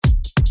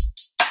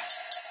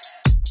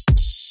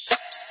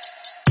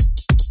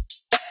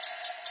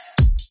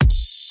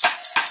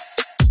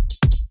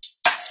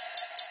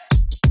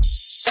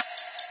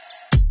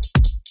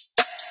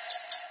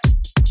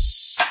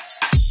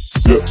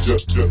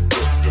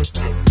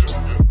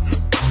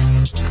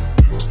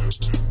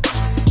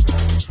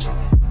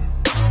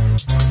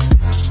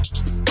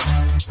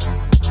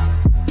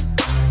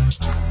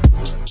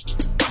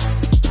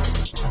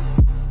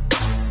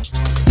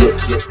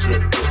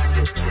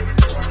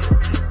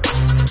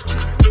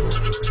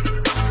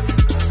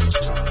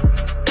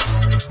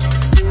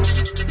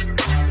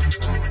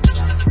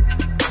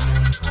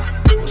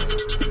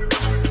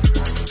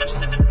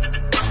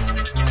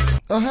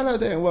Oh, hello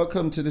there, and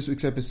welcome to this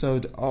week's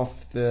episode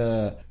of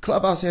the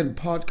Clubhouse End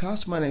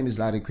podcast. My name is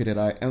Larry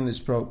Kwirirayi, and on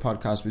this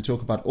podcast we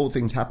talk about all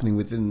things happening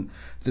within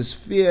the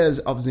spheres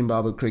of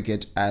Zimbabwe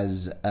cricket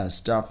as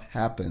stuff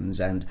happens.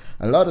 And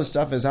a lot of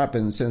stuff has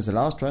happened since the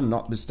last one,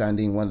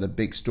 notwithstanding one of the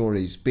big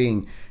stories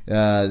being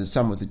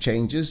some of the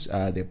changes,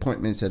 the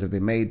appointments that have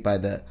been made by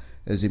the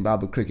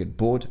Zimbabwe Cricket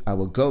Board. I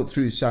will go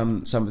through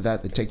some of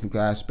that, the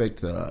technical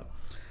aspect, there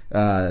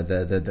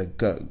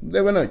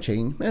were no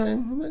change.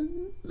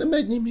 They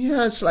made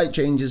slight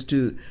changes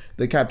to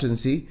the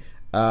captaincy,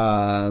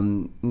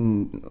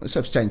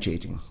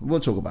 substantiating.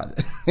 We'll talk about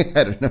it.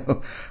 I don't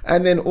know.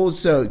 And then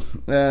also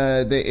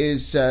there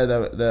is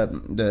the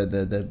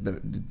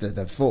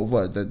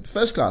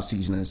first class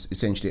season is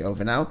essentially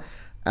over now,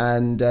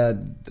 and I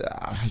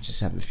just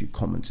have a few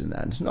comments on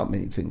that. Not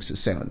many things to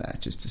say on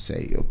that. Just to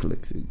say,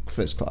 the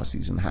first class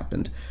season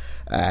happened,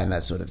 and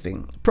that sort of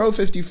thing. Pro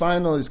 50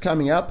 final is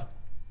coming up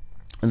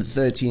on the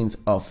 13th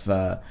of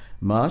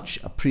March.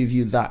 I'll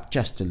preview that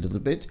just a little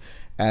bit.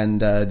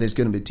 And there's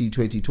going to be a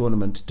T20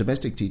 tournament,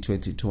 domestic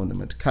T20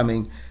 tournament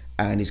coming.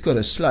 And it's got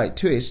a slight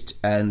twist.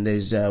 And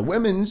there's a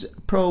women's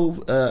Pro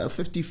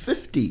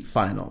 50-50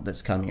 final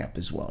that's coming up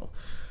as well.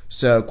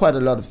 So quite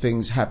a lot of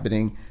things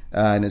happening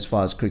and as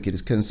far as cricket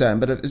is concerned.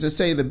 But as I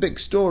say, the big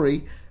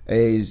story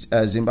is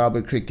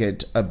Zimbabwe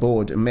Cricket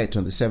Board met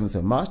on the 7th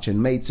of March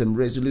and made some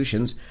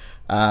resolutions.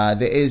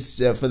 There is,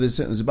 for the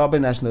Zimbabwe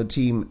national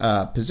team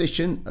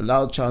position,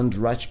 Lalchand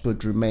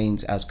Rajput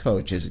remains as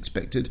coach as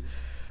expected.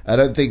 I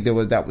don't think there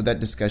was that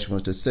discussion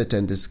was to sit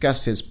and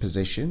discuss his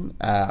position.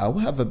 I'll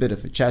have a bit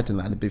of a chat on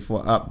that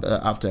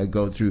after I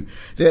go through.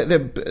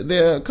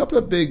 There are a couple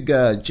of big,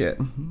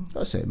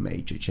 I'll say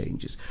major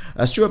changes.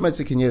 Stuart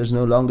Matsikinyere is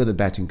no longer the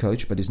batting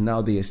coach, but is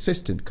now the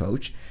assistant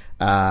coach.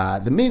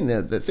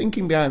 The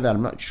thinking behind that,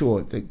 I'm not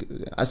sure.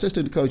 The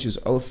assistant coach is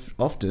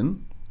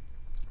often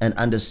an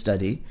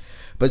understudy,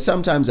 but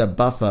sometimes a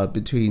buffer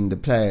between the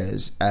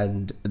players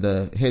and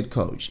the head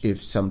coach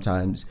if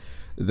sometimes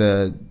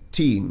the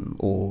team,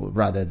 or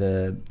rather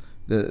the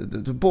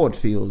board,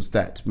 feels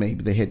that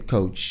maybe the head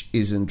coach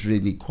isn't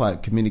really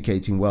quite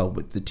communicating well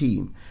with the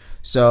team.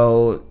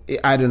 So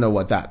I don't know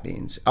what that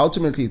means.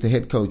 Ultimately, the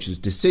head coach's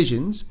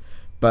decisions,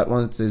 but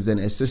once there's an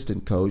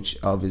assistant coach,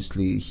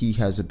 obviously he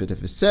has a bit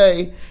of a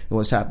say in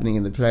what's happening,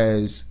 and the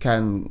players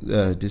can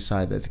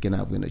decide that they can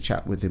have a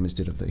chat with him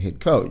instead of the head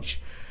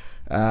coach.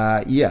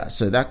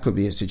 So that could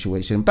be a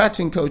situation.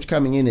 Batting coach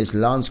coming in is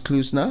Lance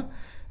Klusner.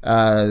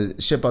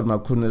 Shepard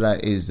Makunura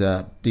is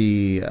the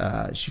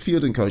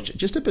fielding coach.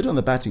 Just a bit on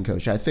the batting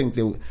coach. I think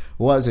there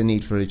was a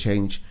need for a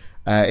change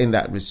in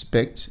that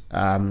respect.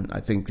 I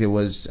think there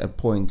was a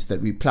point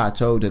that we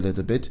plateaued a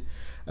little bit.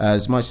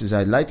 As much as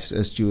I liked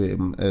Stuart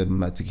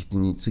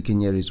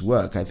Matsikinyere's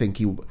work, I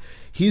think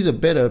he's a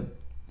better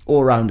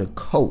all-rounder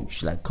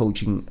coach, like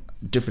coaching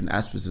different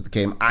aspects of the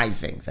game. I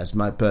think that's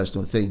my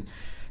personal thing.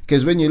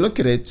 Because when you look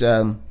at it,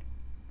 I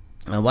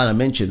want to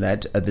mention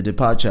that at the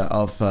departure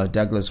of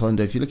Douglas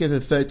Hondo, if you look at the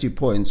 30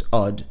 points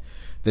odd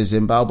the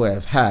Zimbabwe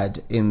have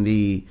had in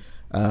the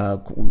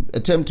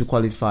attempt to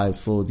qualify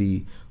for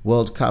the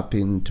World Cup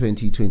in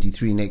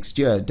 2023 next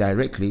year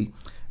directly,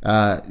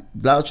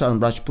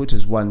 Lalchand Rajput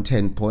has won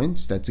 10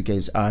 points. That's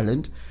against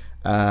Ireland.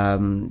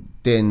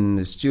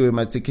 Then Stuart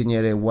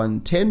Matsikinyere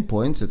won 10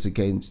 points. That's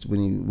when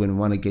he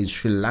won against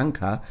Sri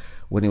Lanka,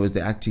 when he was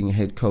the acting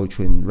head coach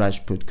when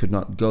Rajput could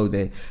not go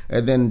there.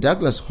 And then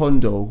Douglas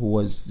Hondo, who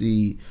was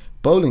the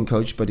bowling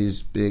coach but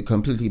is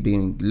completely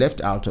being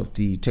left out of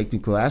the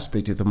technical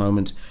aspect at the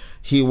moment,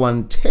 he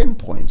won 10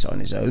 points on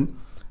his own.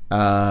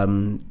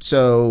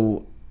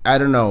 So I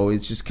don't know,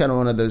 it's just kind of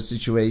one of those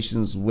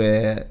situations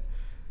where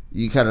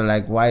you kind of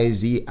like, why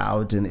is he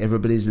out and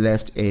everybody's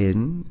left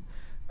in,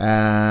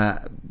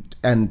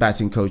 and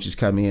batting coach is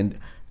coming in.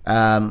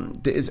 A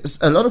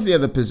lot of the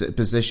other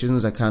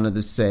positions are kind of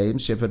the same.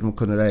 Shepard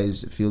Makunura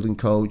is fielding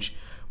coach.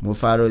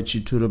 Mufaro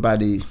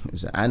Chiturubadi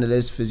is an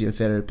analyst,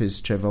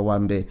 physiotherapist. Trevor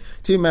Wambe,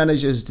 team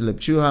manager is Dilip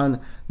Chauhan,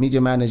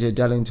 media manager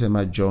Darlington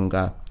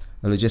Majonga,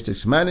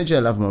 logistics manager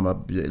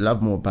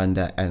Lovemore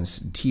Banda,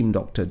 and team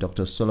doctor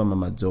Dr. Solomon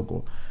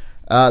Madzogo.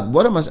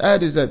 What I must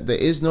add is that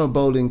there is no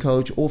bowling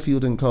coach or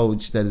fielding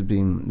coach that has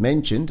been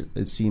mentioned.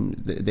 It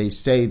seems they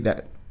say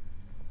that,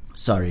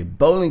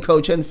 bowling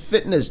coach and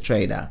fitness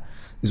trainer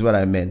is what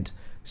I meant.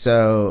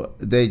 So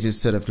they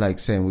just sort of like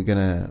saying we're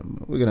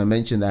gonna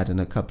mention that in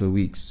a couple of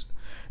weeks.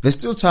 There's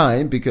still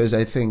time, because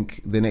I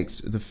think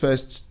the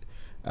first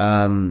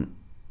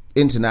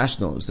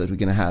internationals that we're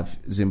gonna have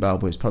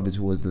Zimbabwe is probably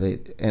towards the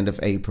end of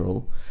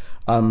April.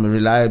 I'm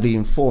reliably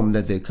informed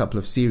that there are a couple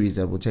of series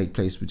that will take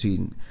place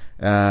between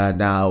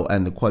now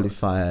and the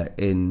qualifier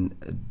in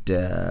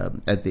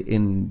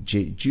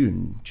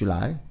June,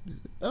 July.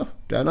 Oh,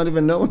 do I not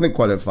even know when the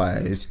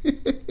qualifier is?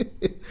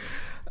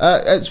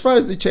 As far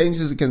as the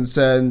changes are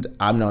concerned,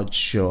 I'm not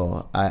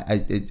sure.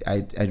 I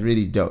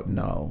really don't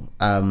know.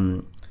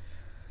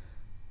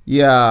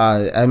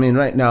 Yeah, I mean,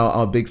 right now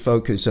our big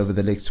focus over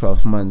the next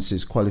 12 months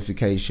is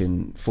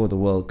qualification for the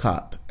World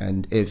Cup,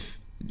 and if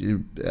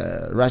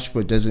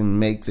Rashford doesn't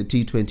make the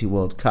T20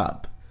 World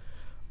Cup,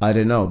 I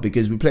don't know,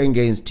 because we're playing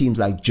against teams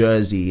like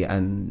Jersey,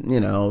 and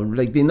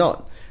like they're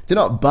not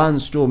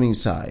barnstorming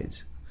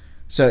sides.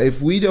 So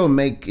if we don't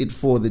make it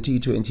for the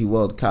T20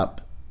 World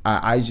Cup,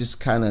 I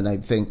just kind of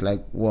like think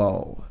like,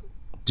 whoa,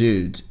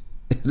 dude,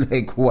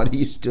 like what are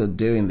you still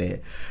doing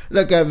there?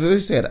 Look, I've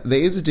always said there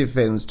is a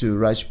defense to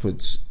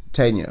Rashford's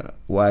tenure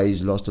why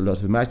he's lost a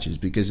lot of matches,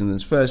 because in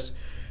his first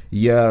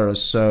year or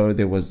so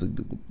there was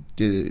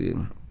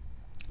the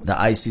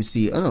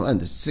ICC,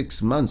 under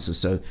 6 months or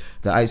so,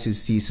 the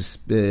ICC,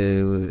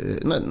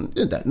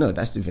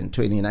 that's even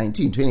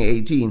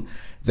 2018,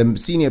 the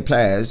senior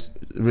players,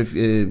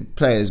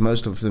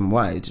 most of them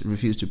white,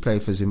 refused to play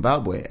for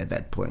Zimbabwe at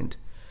that point.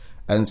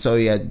 And so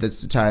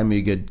that's the time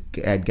you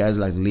had guys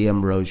like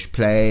Liam Roach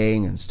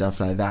playing and stuff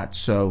like that.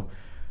 So,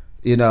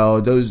 and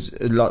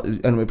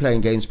we're playing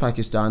against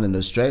Pakistan and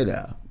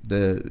Australia,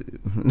 the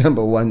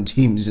number one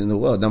teams in the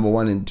world, number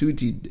one and two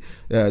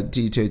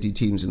T20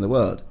 teams in the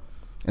world.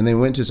 And then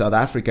we went to South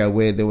Africa,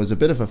 where there was a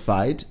bit of a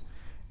fight,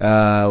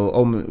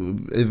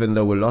 even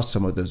though we lost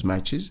some of those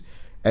matches.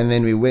 And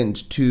then we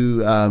went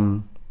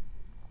to,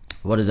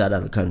 what is that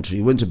other country?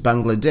 We went to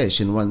Bangladesh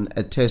and won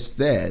a test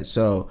there.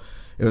 So,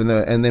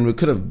 and then we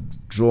could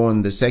have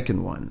drawn the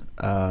second one.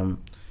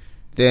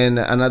 Then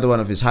another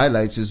one of his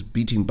highlights is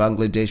beating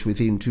Bangladesh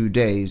within 2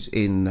 days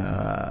in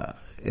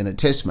a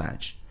test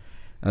match.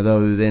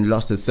 Although we then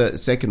lost the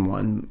second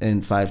one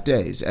in 5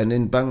 days. And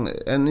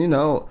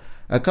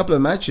a couple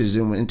of matches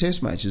in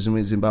test matches, and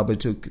when Zimbabwe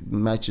took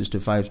matches to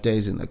 5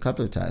 days in a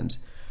couple of times.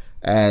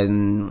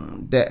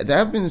 And there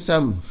have been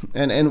some,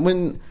 and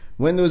when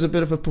there was a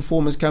bit of a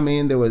performance coming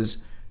in, there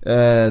was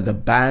the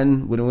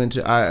ban when we went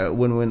to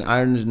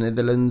Ireland and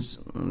Netherlands.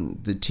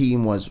 The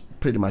team was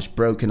pretty much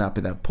broken up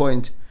at that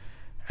point,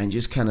 and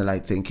just kind of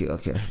like thinking,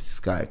 okay, this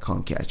guy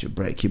can't catch a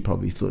break. He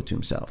probably thought to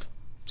himself.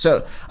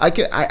 So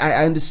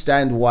I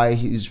understand why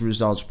his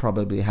results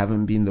probably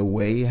haven't been the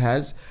way he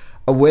has.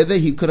 Whether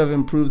he could have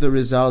improved the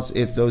results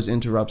if those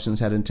interruptions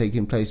hadn't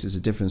taken place is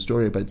a different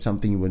story, but it's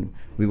something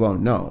we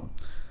won't know.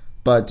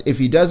 But if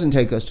he doesn't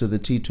take us to the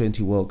T20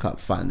 World Cup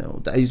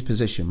final, his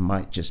position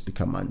might just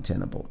become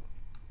untenable.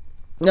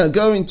 Now,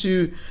 going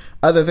to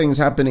other things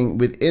happening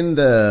within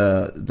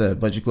the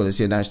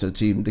Bajikolasia national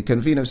team, the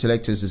convener of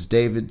selectors is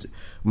David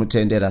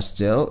Mutendera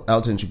still.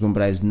 Elton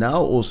Chigumbura is now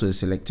also a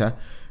selector,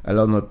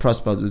 along with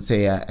Prosper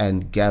Utseya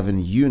and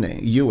Gavin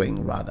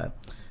Ewing, rather.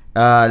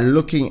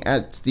 Looking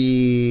at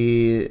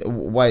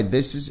why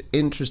this is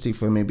interesting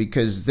for me,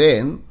 because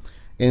then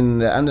in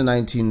the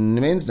under-19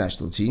 men's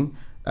national team,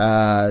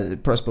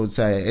 Prosper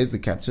Utseya is the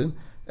captain,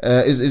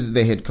 is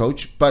the head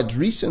coach, but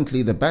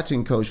recently the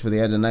batting coach for the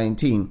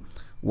under-19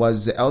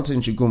 was Elton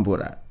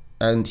Chigumbura,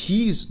 and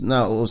he's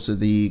now also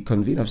the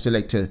convener of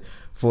selector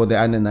for the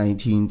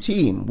under-19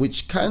 team,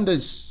 which kind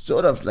of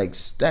sort of like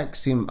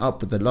stacks him up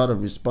with a lot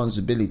of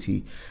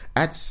responsibility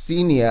at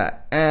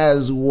senior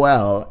as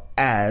well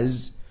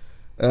as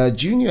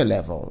junior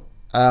level.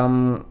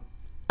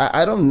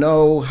 I don't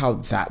know how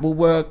that will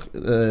work.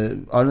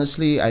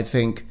 Honestly, I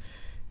think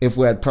if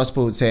we had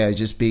Prosper Utseya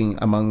just being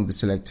among the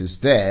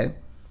selectors there,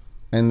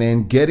 and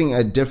then getting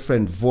a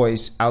different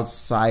voice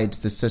outside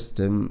the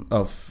system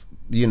of,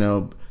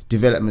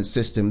 development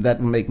system, that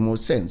would make more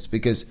sense.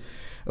 Because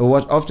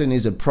what often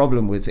is a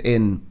problem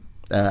within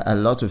a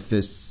lot of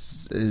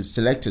this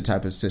selector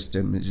type of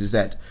system is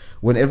that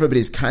when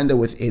everybody's kind of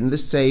within the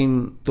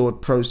same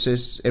thought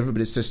process,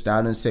 everybody sits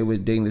down and say we're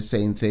doing the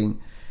same thing,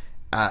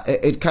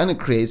 it kind of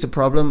creates a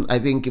problem. I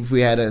think if we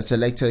had a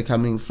selector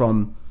coming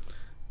from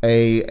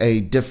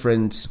a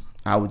different,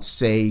 I would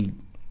say,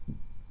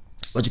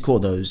 what do you call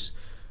those?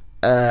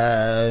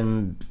 What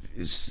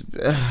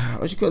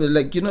do you call it?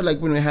 Like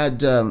when we had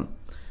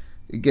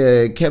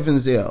Kevin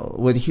Zale,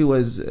 when he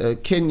was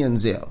Kenyan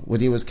Zale, when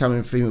he was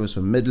coming from, he was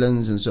from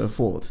Midlands and so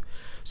forth.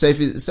 So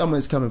if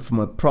someone's coming from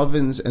a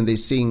province and they're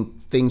seeing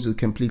things with a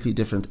completely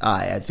different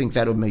eye, I think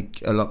that would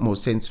make a lot more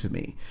sense for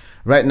me.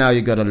 Right now,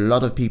 you got a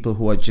lot of people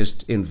who are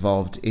just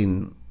involved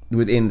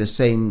within the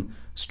same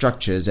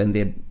structures, and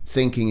their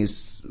thinking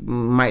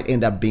might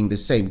end up being the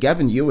same.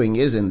 Gavin Ewing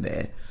is in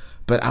there,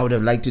 but I would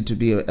have liked it to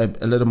be a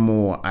little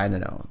more, I don't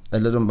know, a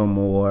little bit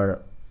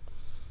more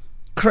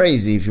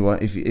crazy, if you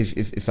want,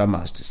 if I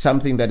must,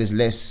 something that is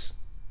less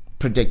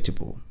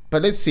predictable.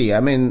 But let's see.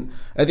 I mean,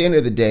 at the end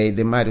of the day,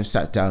 they might have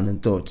sat down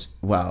and thought,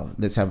 wow,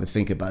 let's have a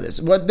think about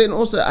this. But then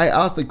also I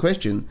asked the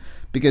question,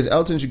 because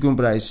Elton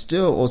Chigumbura is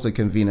still also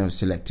convener of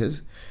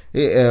selectors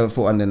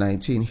for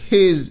under-19.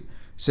 His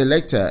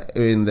selector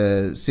in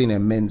the senior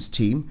men's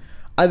team,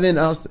 I then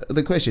asked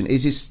the question: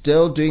 is he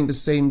still doing the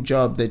same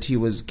job that he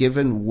was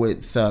given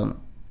with?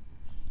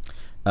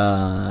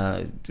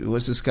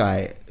 What's this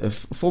guy? A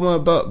former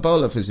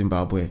bowler for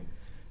Zimbabwe.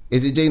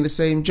 Is he doing the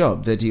same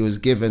job that he was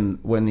given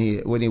when he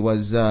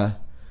was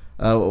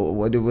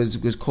what it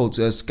was called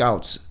a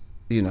scout?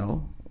 You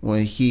know,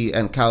 when he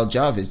and Kyle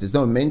Jarvis. There's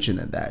no mention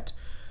of that.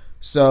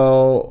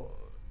 So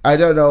I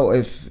don't know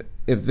if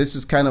this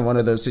is kind of one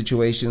of those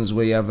situations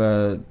where you have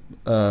a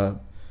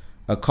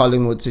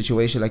Collingwood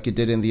situation like you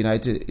did in the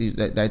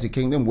United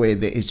Kingdom, where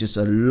there is just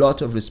a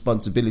lot of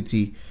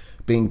responsibility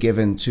being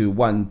given to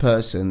one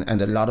person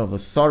and a lot of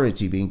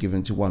authority being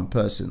given to one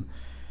person.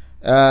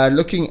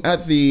 Looking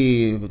at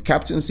the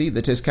captaincy,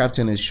 the Test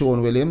captain is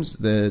Sean Williams,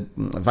 the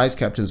vice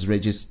captain is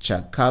Regis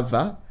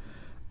Chakava,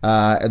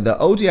 the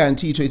ODI and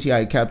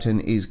T20I captain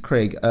is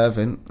Craig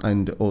Irvin,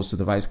 and also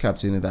the vice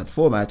captain in that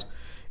format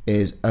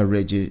is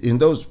Regis. In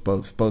those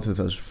both of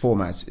those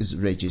formats is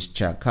Regis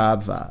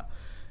Chakava.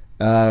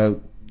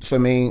 For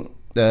me,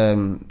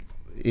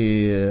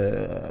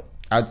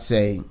 I'd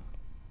say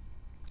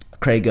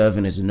Craig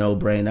Irvin is a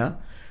no-brainer.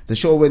 The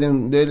Shaw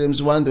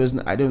Williams one,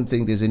 I don't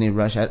think there's any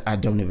rush. I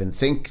don't even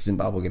think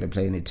Zimbabwe are going to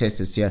play any tests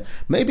this year.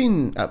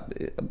 Maybe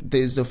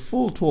there's a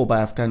full tour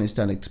by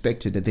Afghanistan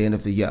expected at the end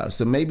of the year.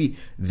 So maybe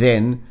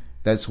then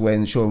that's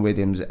when Shaun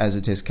Williams as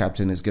a test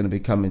captain is going to be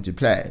coming into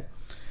play.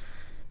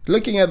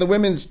 Looking at the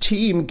women's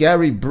team,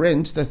 Gary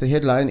Brent, that's the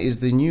headline, is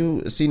the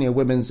new senior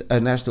women's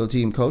national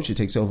team coach. He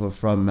takes over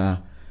from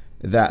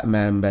that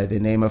man by the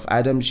name of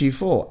Adam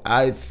Chifo.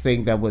 I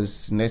think that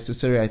was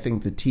necessary. I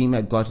think the team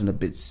had gotten a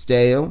bit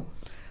stale.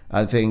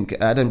 I think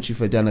Adam Chifo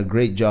had done a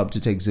great job to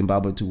take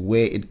Zimbabwe to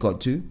where it got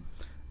to.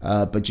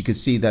 But you could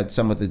see that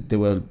there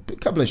were a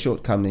couple of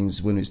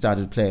shortcomings when we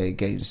started playing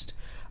against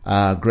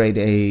grade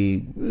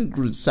A,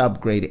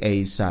 sub-grade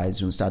A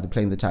sides when we started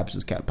playing the types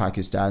of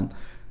Pakistan,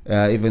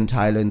 even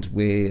Thailand,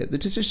 where the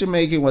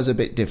decision-making was a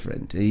bit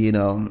different. You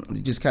know,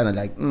 just kind of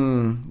like,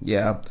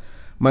 yeah,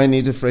 might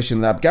need to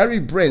freshen up. Gary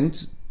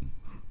Brent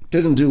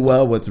didn't do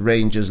well with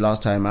Rangers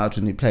last time out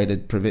when he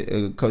played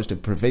coached a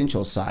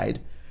provincial side.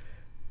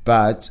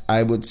 But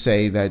I would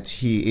say that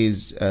he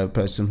is a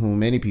person who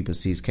many people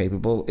see as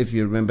capable. If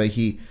you remember,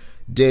 he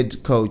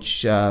did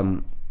coach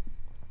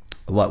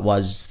what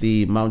was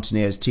the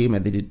Mountaineers team,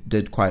 and they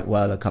did quite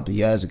well a couple of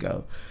years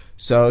ago.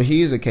 So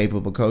he is a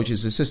capable coach.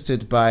 He's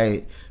assisted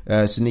by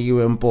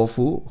Sinigiwe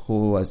Mpofu,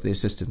 who was the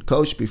assistant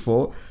coach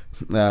before.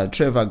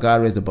 Trevor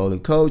Gare is the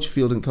bowling coach.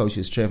 Fielding coach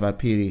is Trevor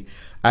Piri.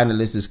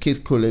 Analyst is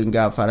Keith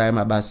Kulinga. Farai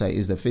Mabasa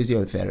is the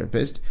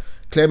physiotherapist.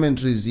 Clement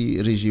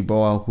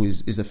Rijiboa, who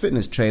is the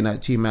fitness trainer.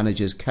 Team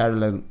manager is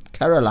Caroline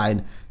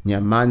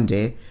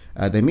Nyamande.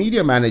 The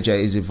media manager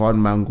is Yvonne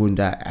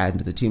Mangunda, and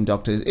the team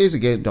doctor is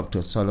again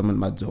Dr. Solomon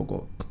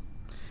Madzogo.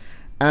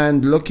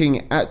 And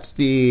looking at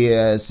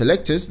the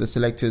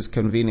selectors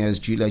convener is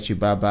Julia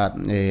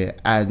Chibaba,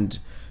 and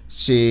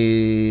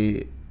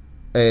she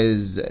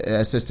is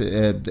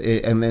assisted,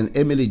 and then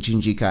Emily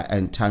Jinjika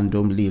and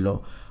Tandom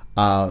Lilo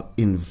are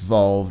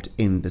involved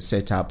in the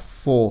setup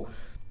for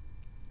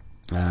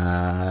for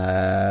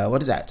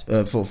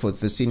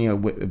the senior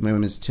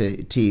women's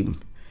team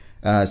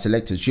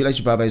selectors. Julia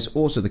Chibaba is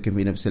also the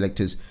convener of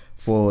selectors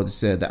for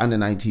the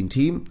under-19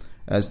 team,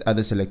 as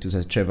other selectors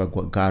are Trevor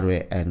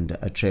Gare and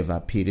Trevor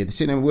Piri. The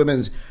senior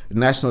women's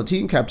national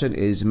team captain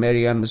is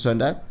Marianne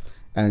Musonda,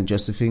 and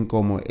Josephine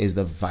Komo is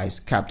the vice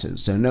captain.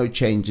 So no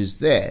changes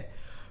there.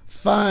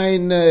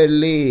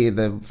 Finally,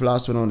 the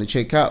last one I want to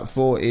check out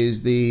for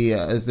is the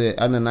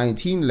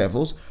under-19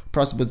 levels.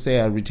 Prosper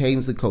Butsea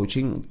retains the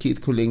coaching. Keith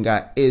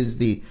Kulinga is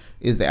the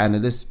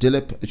analyst.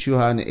 Dilip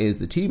Chuhan is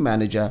the team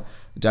manager.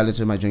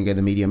 Dalita Majunga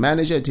the media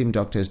manager. Team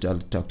doctor is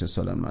Dr.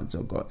 Solon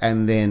Madzogo.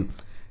 And then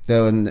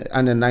the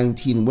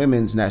under-19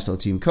 women's national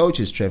team coach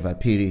is Trevor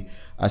Piri.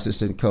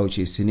 Assistant coach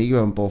is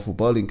Sinigo Mpofu.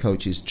 Bowling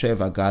coach is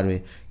Trevor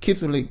Gare.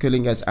 Keith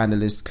Kulinga's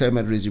analyst,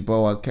 Clement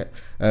Riziboa.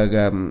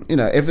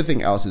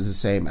 Everything else is the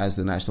same as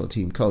the national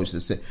team coach.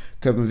 The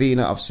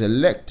convener of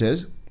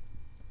selectors,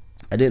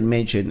 I didn't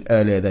mention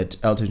earlier that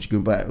Elton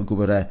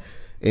Gubara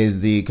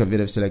is the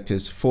convener of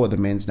selectors for the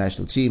men's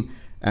national team,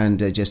 and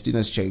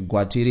Justinas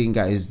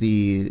Guatiringa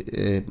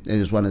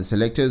is one of the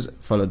selectors,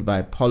 followed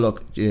by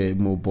Pollock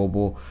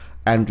Mubobo,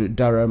 Andrew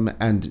Durham,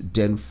 and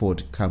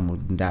Denford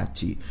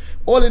Kamundati.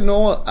 All in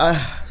all, I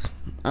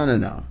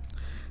don't know.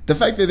 The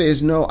fact that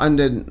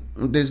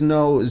there's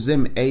no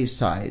Zim A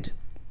side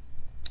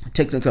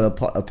technical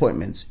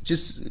appointments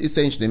just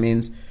essentially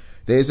means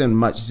there isn't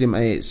much Zim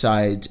A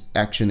side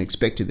action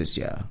expected this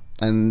year,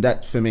 and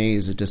that for me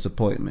is a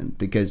disappointment,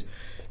 because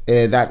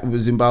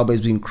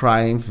Zimbabwe's been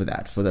crying for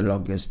that for the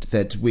longest,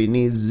 that we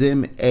need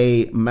Zim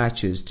A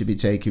matches to be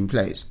taking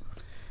place.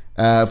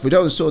 If we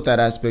don't sort that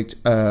aspect,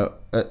 a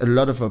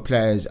lot of our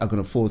players are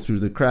going to fall through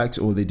the cracks,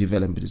 or their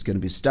development is going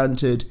to be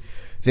stunted.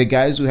 The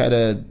guys who had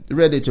a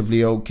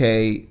relatively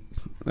okay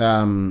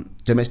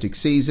domestic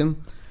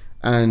season,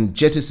 and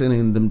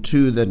jettisoning them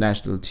to the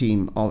national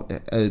team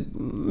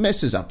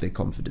messes up their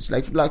confidence.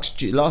 Like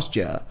last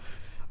year,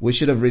 we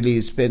should have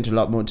really spent a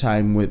lot more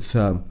time with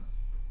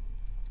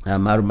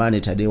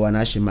Marumani,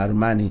 Tadewanashi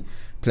Marumani,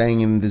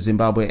 playing in the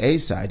Zimbabwe A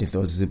side, if there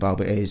was a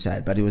Zimbabwe A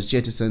side, but he was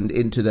jettisoned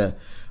into the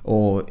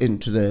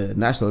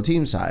national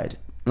team side,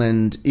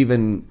 and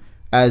even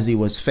as he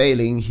was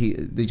failing,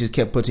 they just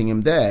kept putting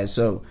him there.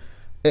 So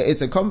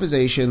it's a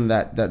conversation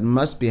that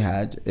must be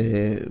had.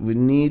 We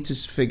need to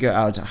figure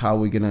out how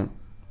we're gonna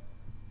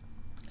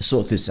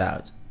sort this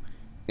out.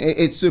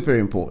 It's super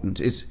important.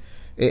 It's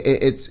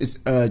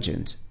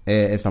urgent,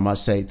 if I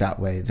must say it that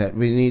way. That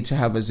we need to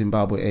have a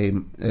Zimbabwe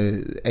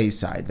A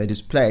side that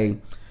is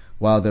playing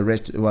while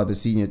the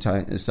senior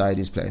side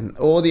is playing.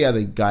 All the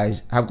other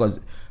guys have got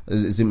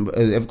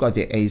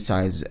their A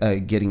sides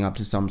getting up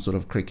to some sort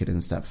of cricket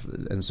and stuff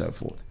and so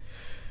forth.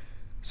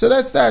 So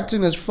that's that.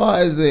 And as far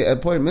as the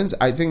appointments,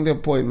 I think the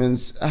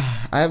appointments,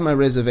 I have my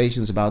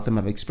reservations about them.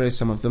 I've expressed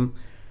some of them.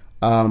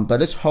 But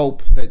let's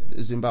hope that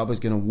Zimbabwe is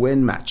going to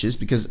win matches,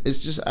 because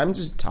I'm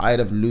just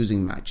tired of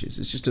losing matches.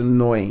 It's just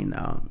annoying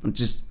now.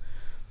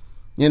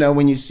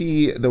 When you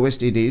see the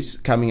West Indies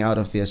coming out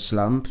of their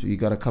slump, you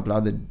got a couple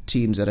other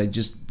teams that are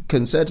just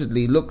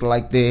concertedly look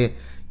like they're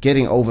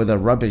getting over the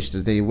rubbish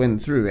that they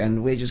went through,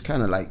 and we're just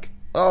kind of like,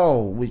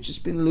 oh, we've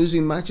just been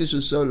losing matches for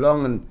so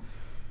long, and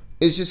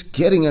it's just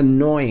getting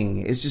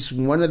annoying. It's just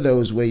one of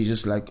those where you're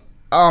just like,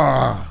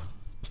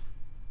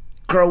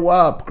 grow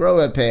up, grow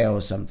a pair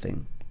or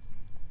something.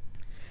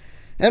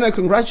 And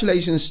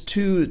congratulations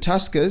to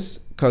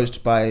Tuskers,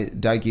 coached by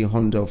Dagi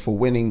Hondo, for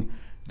winning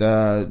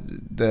the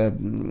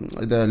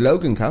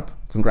Logan Cup.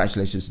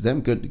 Congratulations to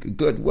them.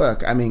 Good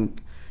work. I mean,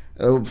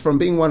 from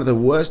being one of the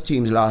worst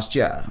teams last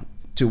year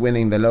to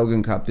winning the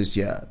Logan Cup this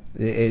year,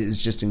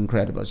 it's just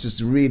incredible. It's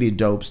just really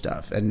dope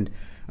stuff, and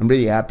I'm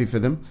really happy for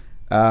them.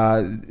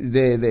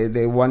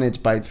 They won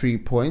it by 3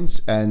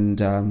 points, and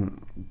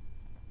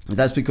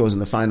that's because in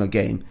the final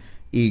game,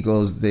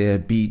 Eagles they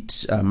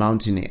beat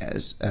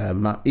Mountaineers.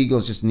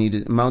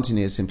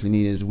 Mountaineers simply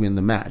needed to win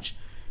the match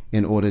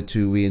in order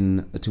to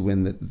win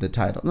the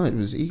title. No, it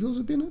was Eagles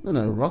who beat it.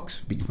 No,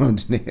 Rocks beat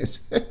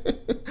Mountaineers.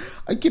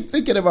 I keep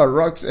thinking about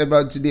Rocks and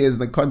Mountaineers in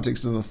the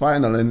context of the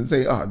final, and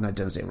say, oh no,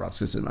 don't say Rocks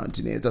versus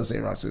Mountaineers. Don't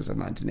say Rocks versus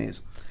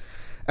Mountaineers.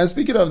 And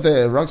speaking of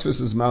the Rocks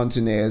versus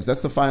Mountaineers,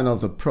 that's the final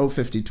of the Pro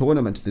 50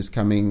 tournament this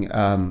coming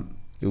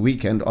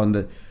weekend on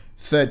the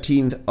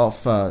 13th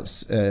of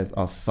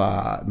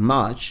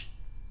March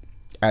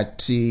on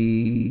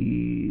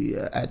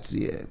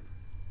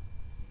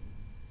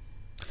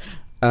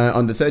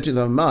the 13th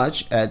of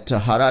March at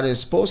Harare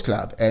Sports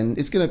Club, and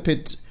it's going to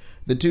pit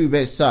the two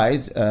best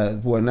sides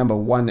who are number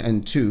 1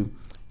 and 2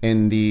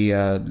 in the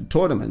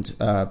tournament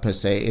per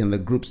se, in the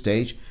group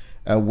stage,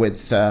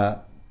 with the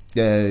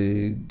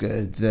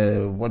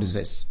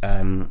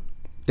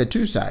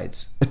two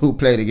sides who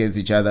played against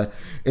each other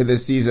in the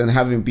season,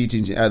 having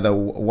beaten each other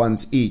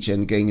once each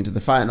and going into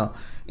the final.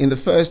 In the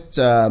first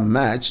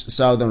match,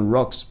 Southern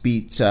Rocks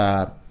beat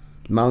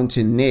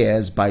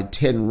Mountaineers by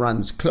 10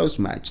 runs, close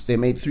match. They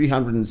made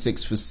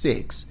 306 for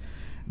 6.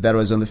 That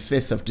was on the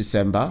 5th of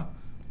December,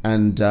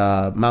 and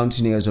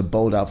Mountaineers were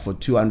bowled out for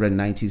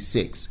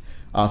 296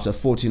 after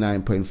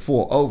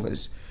 49.4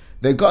 overs.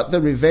 They got the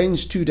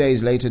revenge 2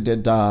 days later,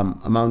 did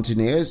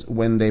Mountaineers,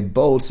 when they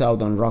bowled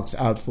Southern Rocks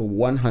out for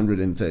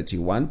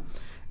 131,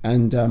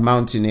 and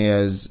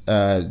Mountaineers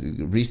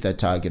reached their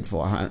target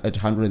for at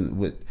 100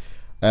 with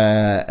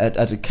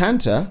at a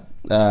canter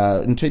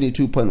in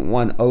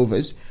 22.1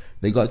 overs.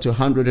 They got to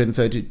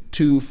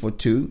 132 for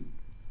 2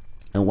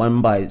 and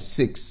won by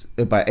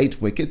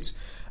 8 wickets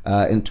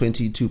in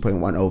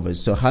 22.1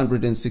 overs. So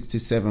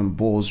 167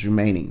 balls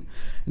remaining.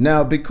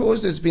 Now,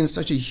 because there's been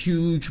such a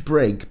huge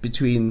break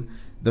between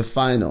the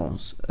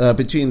finals,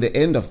 between the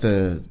end of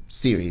the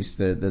series,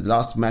 the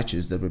last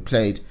matches that were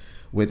played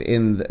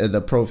within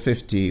the Pro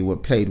 50 were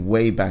played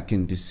way back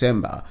in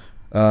December.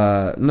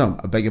 No,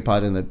 I beg your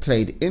pardon, they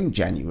played in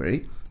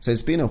January. So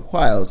it's been a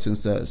while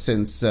since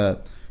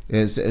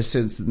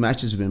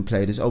matches have been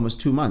played. It's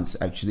almost 2 months,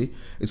 actually.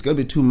 It's going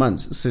to be 2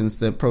 months since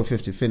the Pro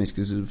 50 finished,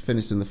 because it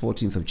finished on the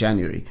 14th of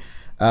January.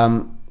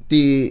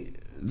 The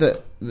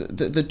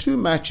two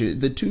matches,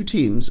 the two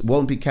teams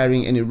won't be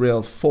carrying any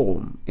real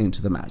form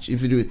into the match.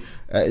 If you do,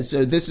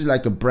 so this is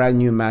like a brand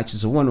new match.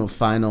 It's a one-off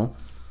final.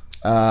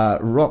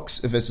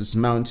 Rocks versus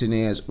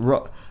Mountaineers.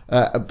 Look,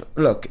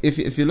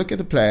 if you look at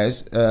the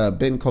players,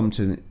 Ben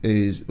Compton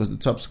was the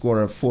top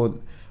scorer for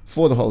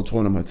the whole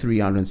tournament,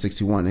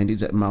 361, and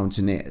he's at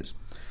Mountaineers.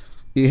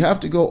 You have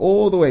to go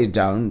all the way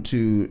down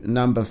to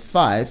number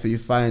 5, where you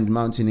find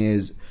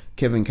Mountaineers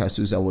Kevin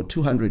Kasuza with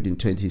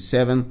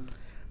 227.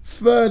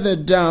 Further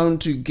down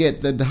to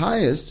get the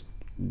highest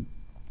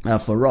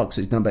for Rocks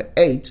is number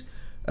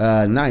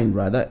 9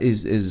 rather,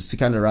 is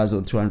Sikandar Raza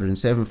with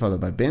 207,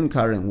 followed by Ben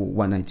Curran with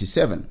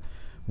 197.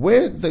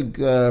 Where the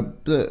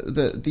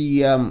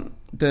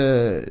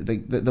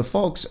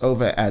folks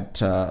over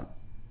at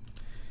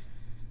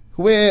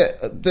where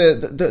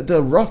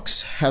the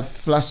Rocks have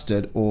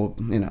flustered or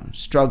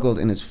struggled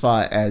in as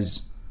far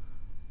as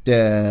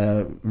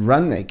the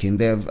run making,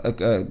 they've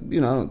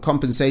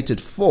compensated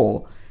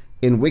for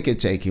in wicket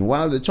taking.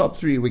 While the top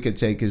 3 wicket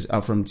takers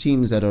are from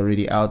teams that are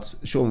already out.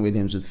 Sean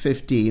Williams with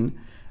 15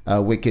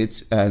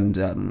 wickets, and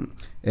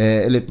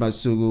Elit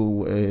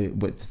Masugu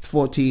with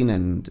 14,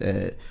 and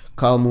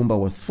Carl Mumba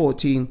with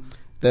 14.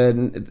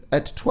 Then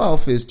at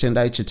 12 is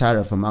Tendai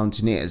Chitara for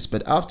Mountaineers.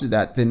 But after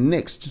that, the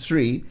next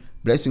 3,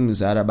 Blessing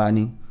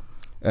Muzarabani,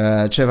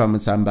 Trevor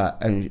Mutsamba,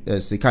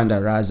 and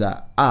Sikandar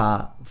Raza,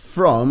 are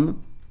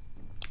from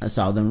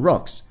Southern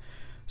Rocks.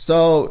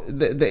 So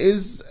there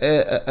is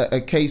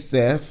a case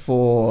there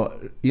for,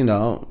 you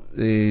know,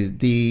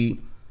 the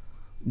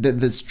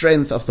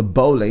strength of the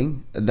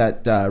bowling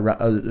that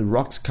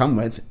Rocks come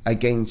with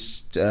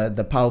against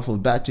the powerful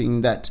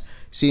batting that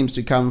seems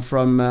to come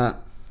from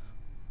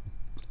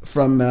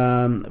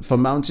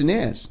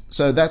Mountaineers.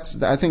 So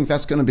I think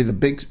that's going to be the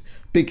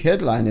big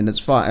headline in as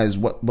far as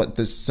what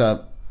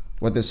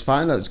this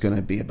final is going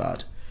to be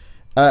about.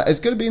 It's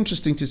going to be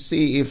interesting to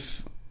see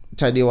if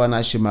Tadiwa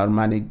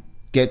Nashimarmani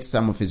gets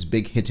some of his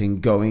big hitting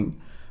going.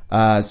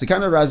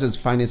 Sikandar Raza is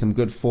finding some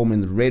good form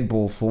in the red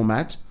ball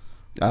format.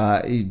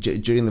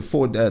 During the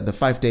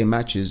 5-day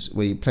matches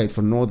where he played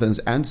for Northerns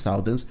and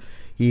Southerns,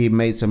 he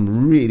made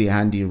some really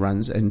handy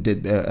runs and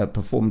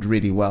performed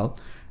really well.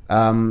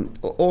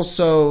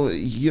 Also,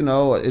 you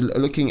know,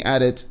 looking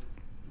at it,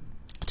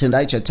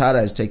 Tendai Chatara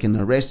has taken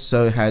a rest,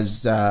 so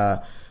has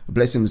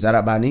Blessing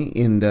Zarabani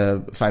in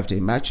the 5-day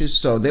matches.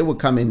 So they will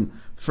come in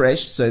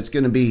fresh. So it's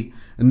going to be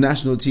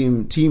national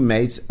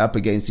teammates up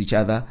against each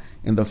other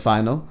in the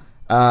final.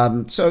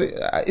 So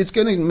it's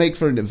going to make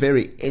for a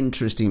very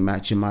interesting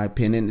match, in my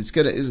opinion.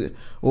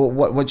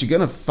 What you're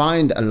going to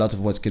find a lot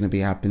of what's going to be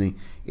happening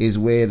is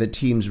where the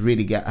teams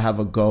really have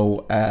a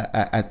go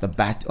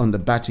on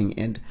the batting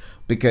end,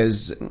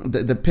 because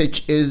the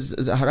pitch is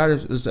Harare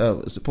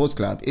Sports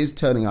Club is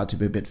turning out to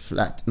be a bit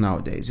flat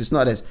nowadays. It's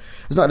not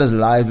as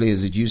lively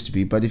as it used to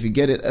be. But if you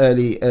get it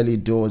early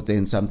doors,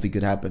 then something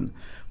could happen.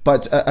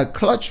 But a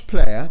clutch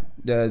player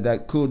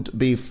that could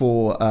be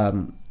for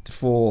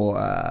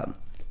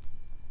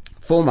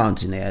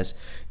Mountaineers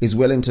is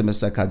Wellington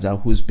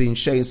Masakadza, who's been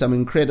showing some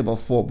incredible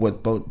form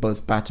with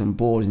both bat and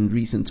ball in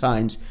recent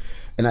times,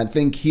 and I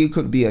think he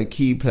could be a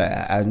key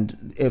player.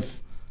 And if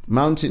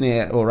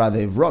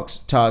if Rocks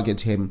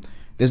target him,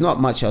 there's not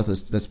much else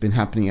that's been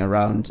happening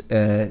around.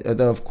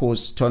 Although of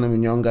course Tony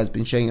Munyonga has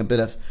been showing a bit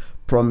of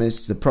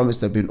promise, the promise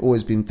they've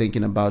always been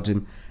thinking about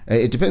him.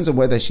 It depends on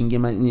whether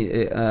Shingima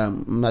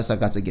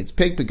Masakadza gets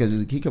picked,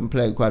 because he can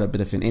play quite a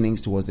bit of an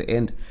innings towards the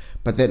end.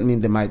 But that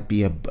means there might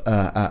be a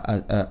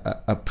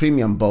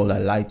premium bowler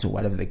light, or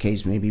whatever the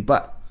case may be.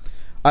 But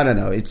I don't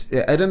know.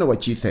 I don't know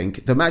what you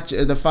think.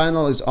 The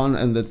final is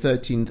on the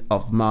 13th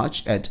of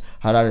March at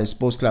Harare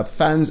Sports Club.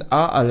 Fans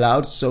are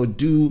allowed, so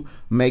do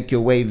make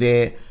your way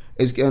there.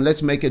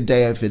 Let's make a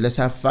day of it. Let's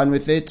have fun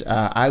with it.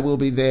 I will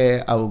be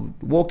there. I'll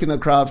walk in the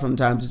crowd from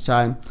time to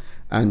time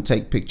and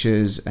take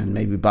pictures and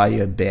maybe buy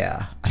you a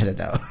beer. I don't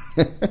know.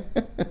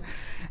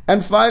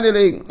 And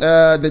finally,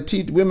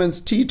 the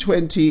women's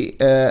T20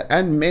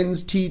 and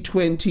men's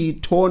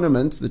T20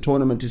 tournaments. The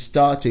tournament is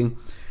starting,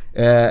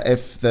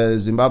 if the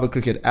Zimbabwe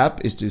Cricket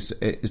app is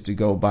to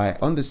go by,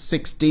 on the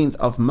 16th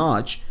of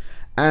March.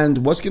 And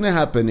what's going to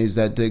happen is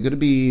that there are going to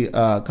be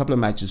a couple of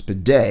matches per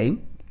day.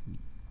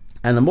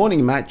 And the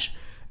morning match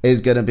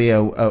is going to be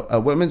a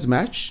women's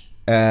match.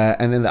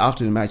 And then the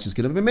afternoon match is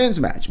going to be a men's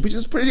match, which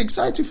is pretty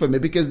exciting for me,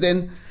 because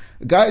then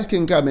guys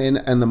can come in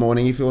the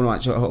morning. If you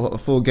want to watch a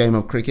full game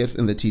of cricket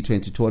in the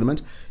T20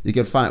 tournament, you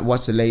can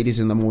watch the ladies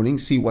in the morning,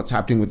 see what's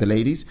happening with the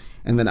ladies,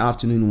 and then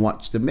afternoon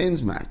watch the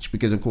men's match,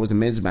 because of course the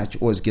men's match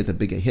always get a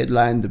bigger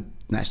headline. The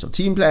national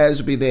team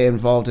players will be there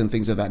involved in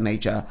things of that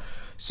nature.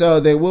 So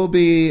there will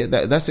be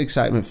that's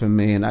excitement for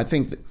me, and I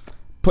think that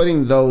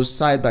putting those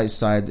side by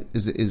side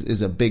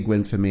is a big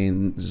win for me.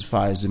 And as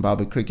far as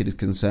Zimbabwe cricket is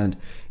concerned,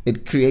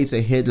 it creates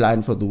a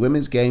headline for the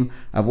women's game.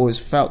 I've always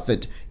felt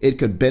that it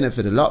could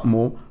benefit a lot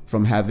more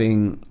from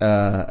having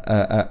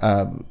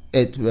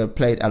it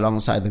played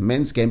alongside the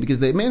men's game, because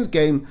the men's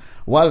game,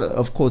 while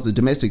of course the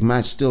domestic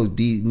matches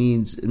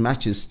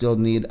still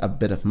need a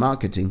bit of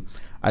marketing,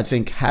 I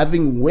think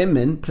having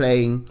women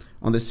playing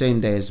on the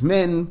same day as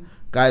men,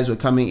 guys were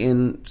coming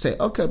in, say,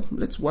 okay,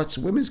 let's watch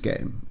the women's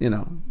game. You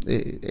know,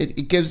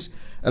 it gives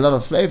a lot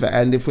of flavor.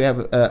 And if we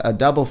have a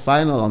double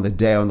final on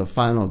the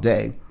final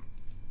day,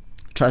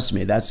 trust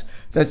me, that's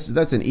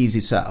an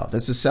easy sell.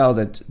 That's a sell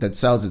that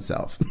sells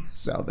itself.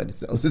 Sell that it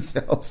sells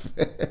itself.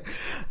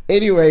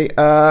 Anyway,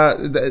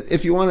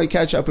 if you want to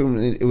catch up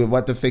with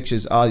what the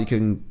fixtures are, you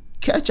can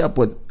catch up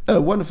with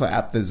a wonderful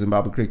app that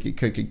Zimbabwe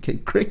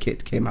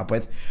Cricket came up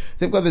with.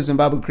 They've got the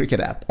Zimbabwe Cricket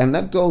app, and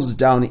that goes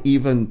down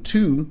even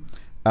to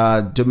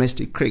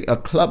domestic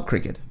cricket, club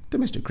cricket,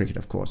 domestic cricket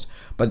of course,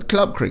 but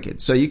club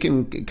cricket. So you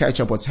can catch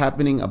up what's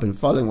happening. I've been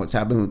following what's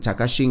happening with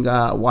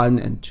Takashinga 1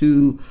 and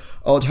 2,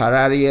 Old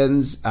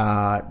Hararians.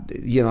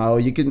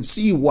 You can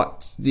see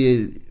what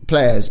the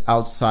players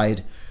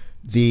outside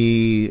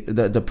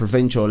the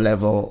provincial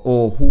level,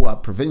 or who are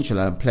provincial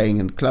and playing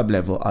in club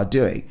level, are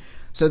doing.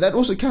 So that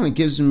also kind of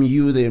gives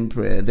you the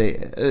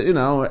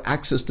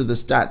access to the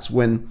stats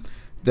when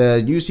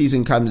the new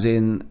season comes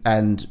in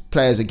and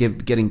players are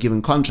getting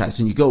given contracts,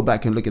 and you go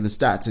back and look at the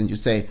stats and you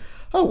say,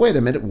 oh, wait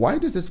a minute, why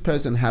does this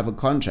person have a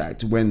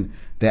contract when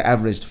they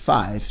averaged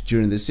 5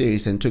 during the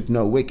series and took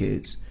no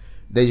wickets?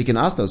 Then you can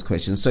ask those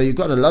questions. So you've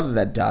got a lot of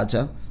that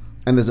data,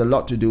 and there's a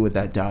lot to do with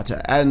that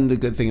data. And the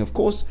good thing, of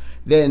course,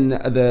 then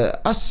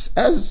us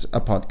as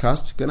a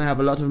podcast going to have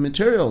a lot of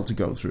material to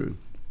go through.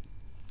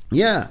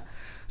 Yeah.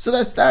 So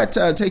that's that.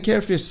 Take care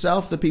of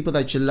yourself, the people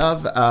that you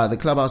love. The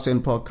Clubhouse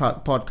End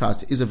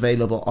podcast is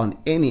available on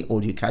any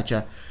audio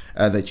catcher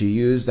that you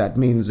use. That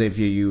means if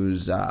you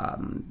use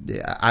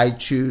the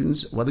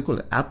iTunes, what they call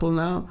it, Apple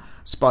now,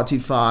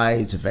 Spotify,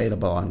 it's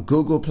available on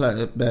Google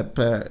Play,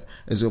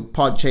 as a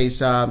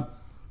Podchaser,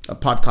 a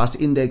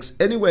Podcast Index,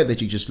 anywhere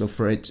that you just look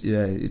for it,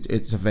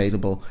 it's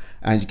available,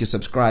 and you can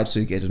subscribe so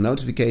you get a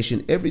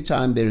notification every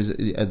time there's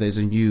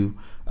a new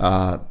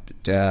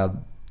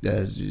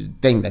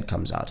thing that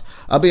comes out.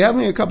 I'll be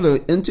having a couple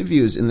of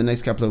interviews in the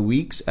next couple of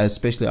weeks,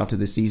 especially after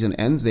the season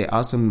ends. There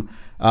are some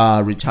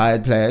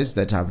retired players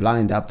that I've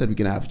lined up that we're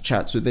going to have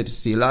chats with, to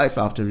see life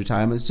after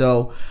retirement.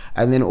 So,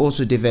 and then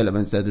also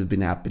developments that have been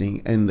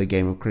happening in the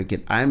game of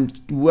cricket. I'm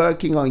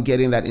working on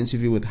getting that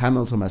interview with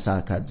Hamilton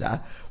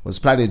Masakadza. Was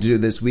planning to do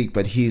this week,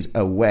 but he's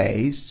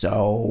away,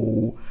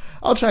 so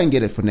I'll try and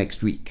get it for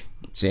next week.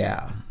 So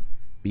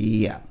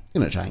yeah,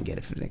 gonna try and get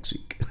it for next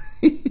week.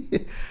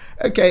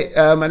 Okay,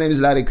 my name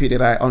is Larry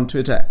Kwirirayi on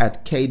Twitter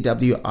at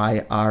KWIRIRAYI.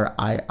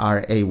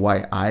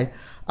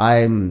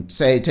 I'm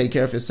say take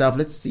care of yourself.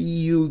 Let's see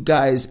you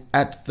guys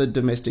at the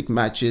domestic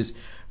matches.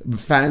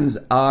 Fans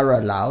are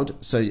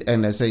allowed, so,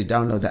 and I say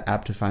download the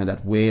app to find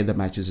out where the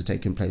matches are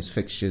taking place,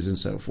 fixtures and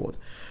so forth.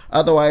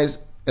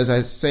 Otherwise, as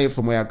I say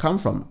from where I come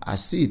from,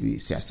 asidwi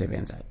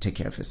siyasebenza. Take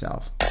care of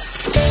yourself.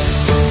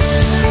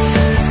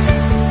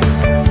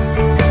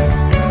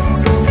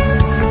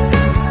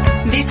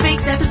 This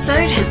week's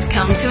episode has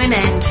come to an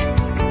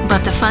end,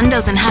 but the fun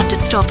doesn't have to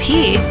stop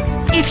here.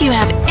 If you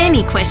have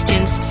any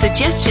questions,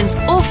 suggestions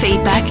or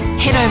feedback,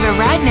 head over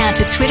right now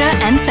to Twitter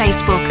and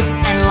Facebook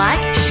and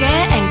like,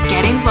 share and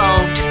get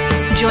involved.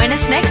 Join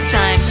us next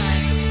time.